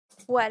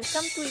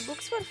Welcome to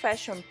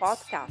Ebooks4Fashion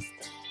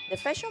podcast, the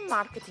fashion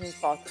marketing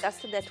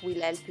podcast that will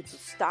help you to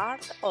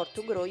start or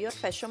to grow your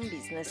fashion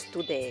business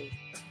today.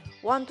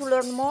 Want to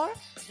learn more?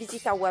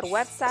 Visit our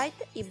website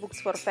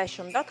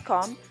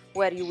ebooks4fashion.com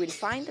where you will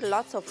find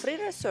lots of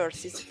free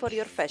resources for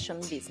your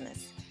fashion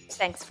business.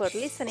 Thanks for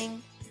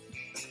listening.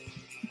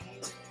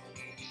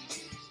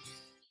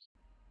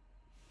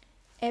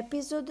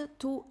 Episode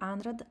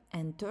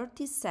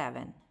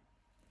 237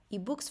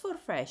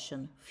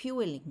 Ebooks4Fashion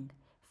Fueling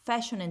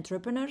Fashion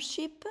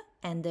Entrepreneurship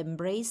and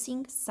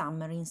Embracing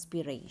Summer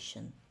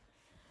Inspiration.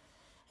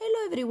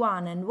 Hello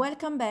everyone and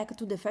welcome back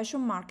to the Fashion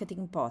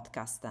Marketing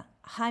Podcast.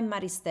 I'm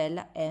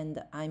Maristella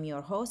and I'm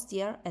your host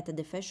here at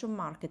the Fashion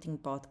Marketing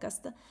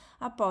Podcast,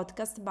 a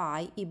podcast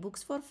by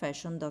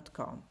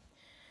ebooks4fashion.com.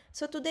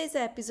 So today's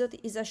episode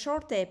is a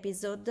short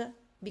episode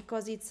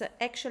because it's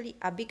actually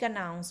a big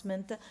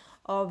announcement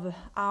of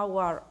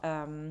our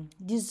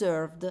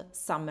deserved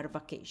summer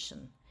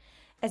vacation.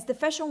 As the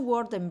fashion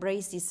world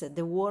embraces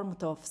the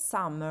warmth of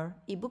summer,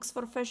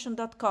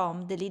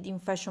 ebooks4fashion.com, the leading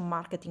fashion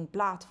marketing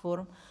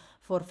platform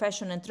for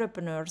fashion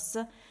entrepreneurs,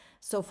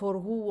 so for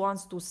who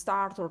wants to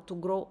start or to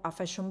grow a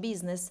fashion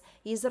business,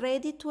 is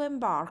ready to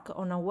embark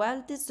on a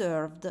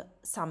well-deserved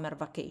summer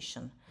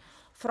vacation.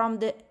 From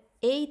the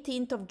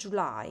 18th of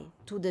July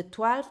to the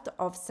 12th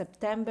of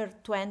September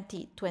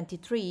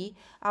 2023,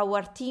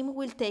 our team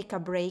will take a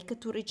break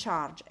to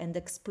recharge and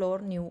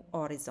explore new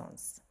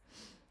horizons.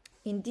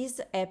 In this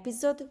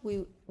episode,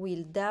 we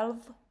will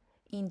delve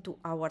into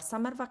our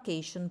summer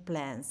vacation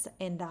plans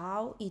and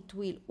how it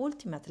will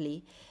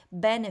ultimately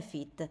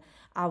benefit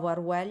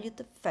our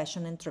valued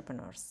fashion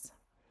entrepreneurs.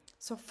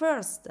 So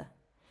first,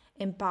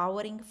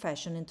 empowering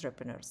fashion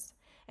entrepreneurs.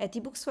 At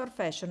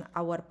Ebooks4Fashion,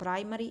 our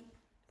primary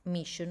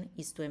mission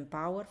is to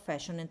empower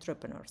fashion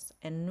entrepreneurs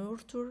and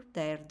nurture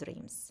their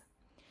dreams.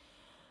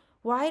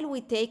 While we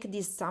take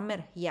this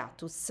summer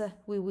hiatus,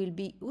 we will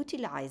be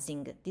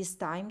utilizing this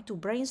time to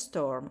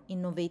brainstorm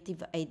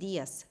innovative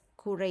ideas,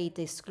 curate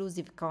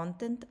exclusive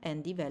content,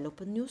 and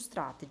develop new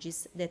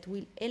strategies that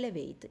will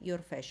elevate your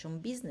fashion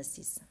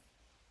businesses.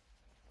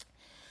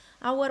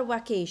 Our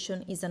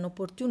vacation is an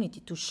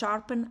opportunity to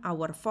sharpen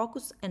our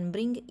focus and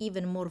bring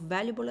even more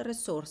valuable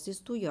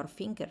resources to your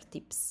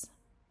fingertips.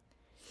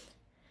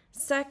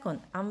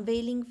 Second,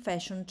 unveiling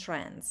fashion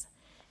trends.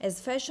 As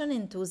fashion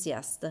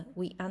enthusiasts,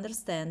 we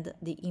understand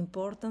the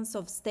importance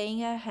of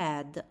staying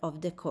ahead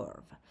of the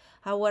curve.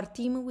 Our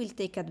team will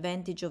take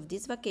advantage of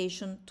this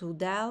vacation to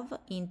delve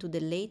into the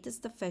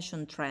latest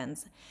fashion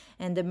trends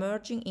and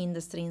emerging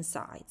industry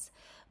insights.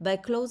 By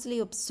closely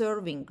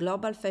observing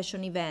global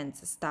fashion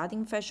events,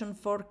 studying fashion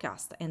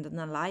forecasts, and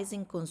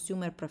analyzing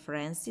consumer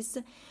preferences,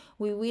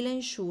 we will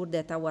ensure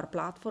that our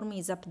platform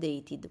is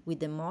updated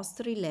with the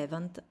most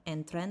relevant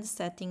and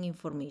trend-setting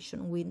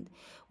information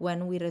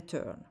when we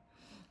return.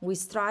 We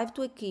strive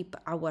to equip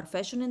our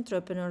fashion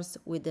entrepreneurs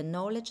with the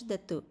knowledge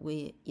that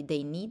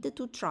they need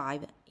to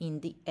thrive in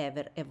the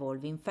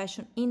ever-evolving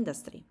fashion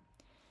industry.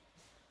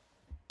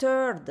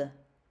 Third,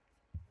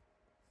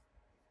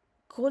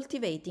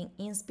 cultivating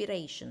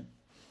inspiration.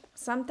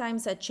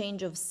 Sometimes a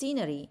change of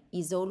scenery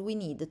is all we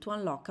need to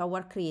unlock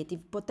our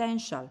creative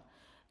potential.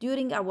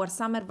 During our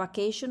summer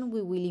vacation,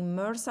 we will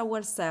immerse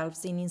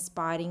ourselves in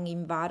inspiring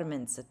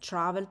environments,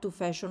 travel to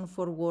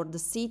fashion-forward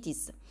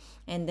cities,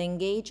 and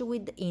engage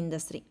with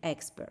industry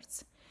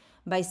experts.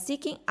 By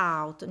seeking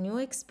out new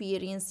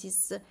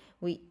experiences,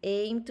 we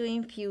aim to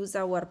infuse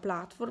our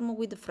platform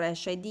with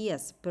fresh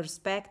ideas,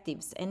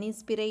 perspectives, and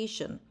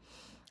inspiration.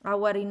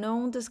 Our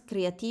renowned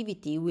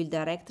creativity will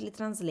directly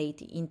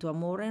translate into a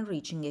more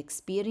enriching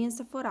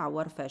experience for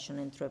our fashion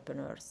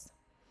entrepreneurs.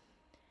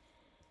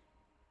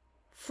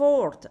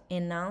 Fourth,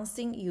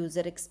 enhancing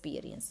user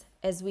experience.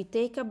 As we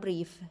take a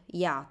brief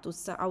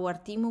hiatus, our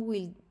team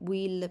will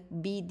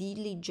be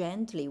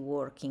diligently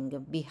working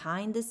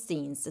behind the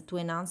scenes to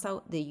enhance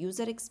the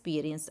user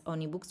experience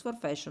on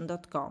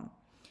ebooks4fashion.com.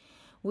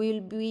 We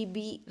will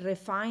be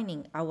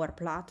refining our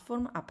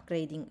platform,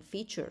 upgrading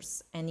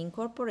features, and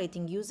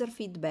incorporating user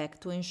feedback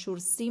to ensure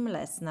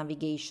seamless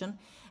navigation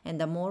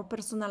and a more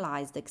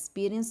personalized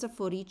experience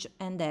for each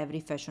and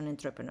every fashion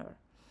entrepreneur.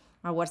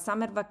 Our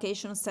summer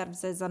vacation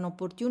serves as an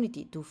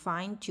opportunity to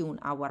fine-tune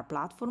our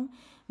platform,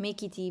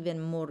 make it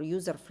even more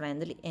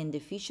user-friendly and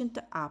efficient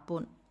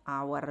upon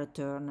our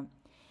return.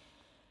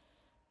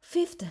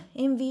 Fifth,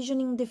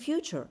 envisioning the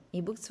future.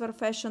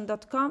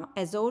 Ebooks4Fashion.com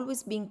has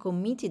always been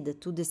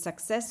committed to the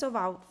success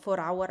for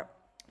our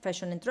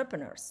fashion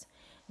entrepreneurs.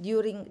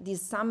 During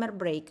this summer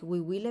break,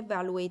 we will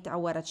evaluate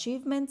our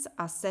achievements,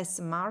 assess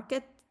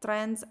market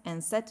trends,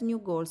 and set new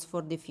goals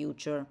for the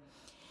future.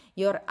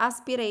 Your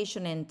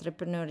aspiration and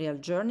entrepreneurial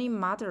journey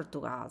matter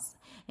to us,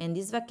 and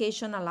this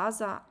vacation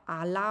allows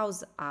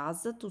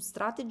us to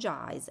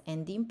strategize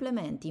and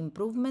implement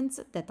improvements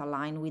that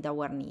align with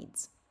our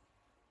needs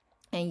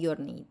and your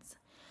needs.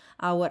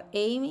 Our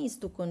aim is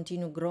to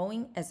continue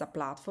growing as a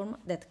platform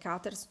that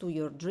caters to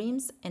your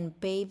dreams and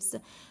paves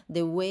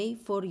the way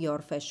for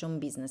your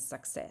fashion business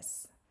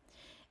success.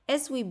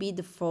 As we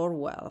bid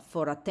farewell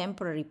for a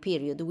temporary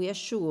period, we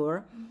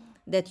assure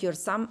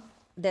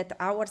that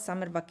our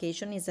summer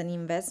vacation is an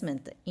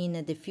investment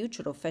in the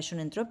future of fashion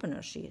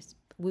entrepreneurship.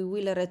 We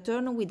will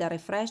return with a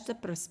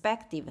refreshed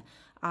perspective,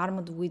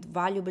 armed with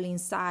valuable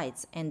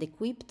insights and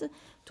equipped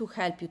to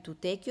help you to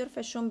take your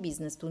fashion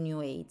business to new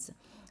heights.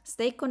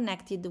 Stay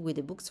connected with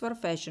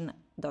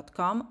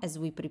Ebooks4Fashion.com as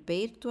we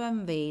prepare to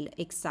unveil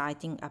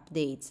exciting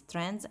updates,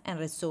 trends, and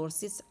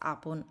resources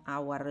upon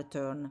our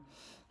return.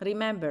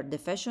 Remember, the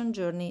fashion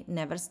journey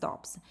never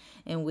stops,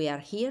 and we are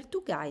here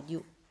to guide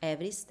you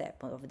every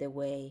step of the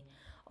way.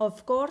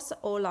 Of course,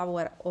 all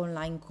our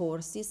online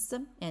courses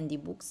and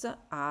ebooks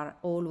are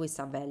always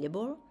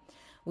available.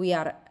 We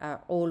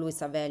are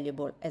always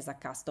available as a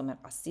customer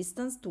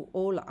assistance to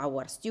all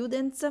our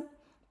students,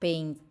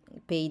 paying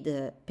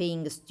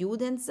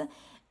students,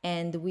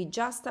 and we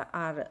just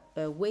are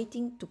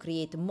waiting to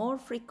create more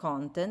free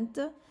content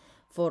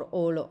for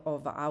all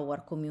of our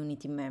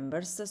community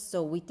members.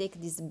 So we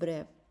take this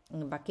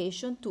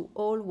vacation to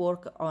all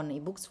work on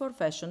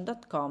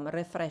Ebooks4Fashion.com,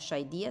 refresh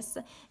ideas,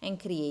 and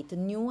create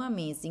new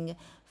amazing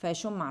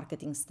fashion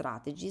marketing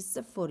strategies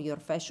for your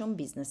fashion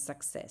business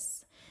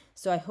success.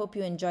 So I hope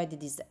you enjoyed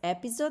this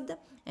episode,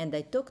 and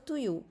I talk to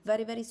you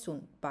very, very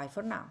soon. Bye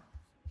for now.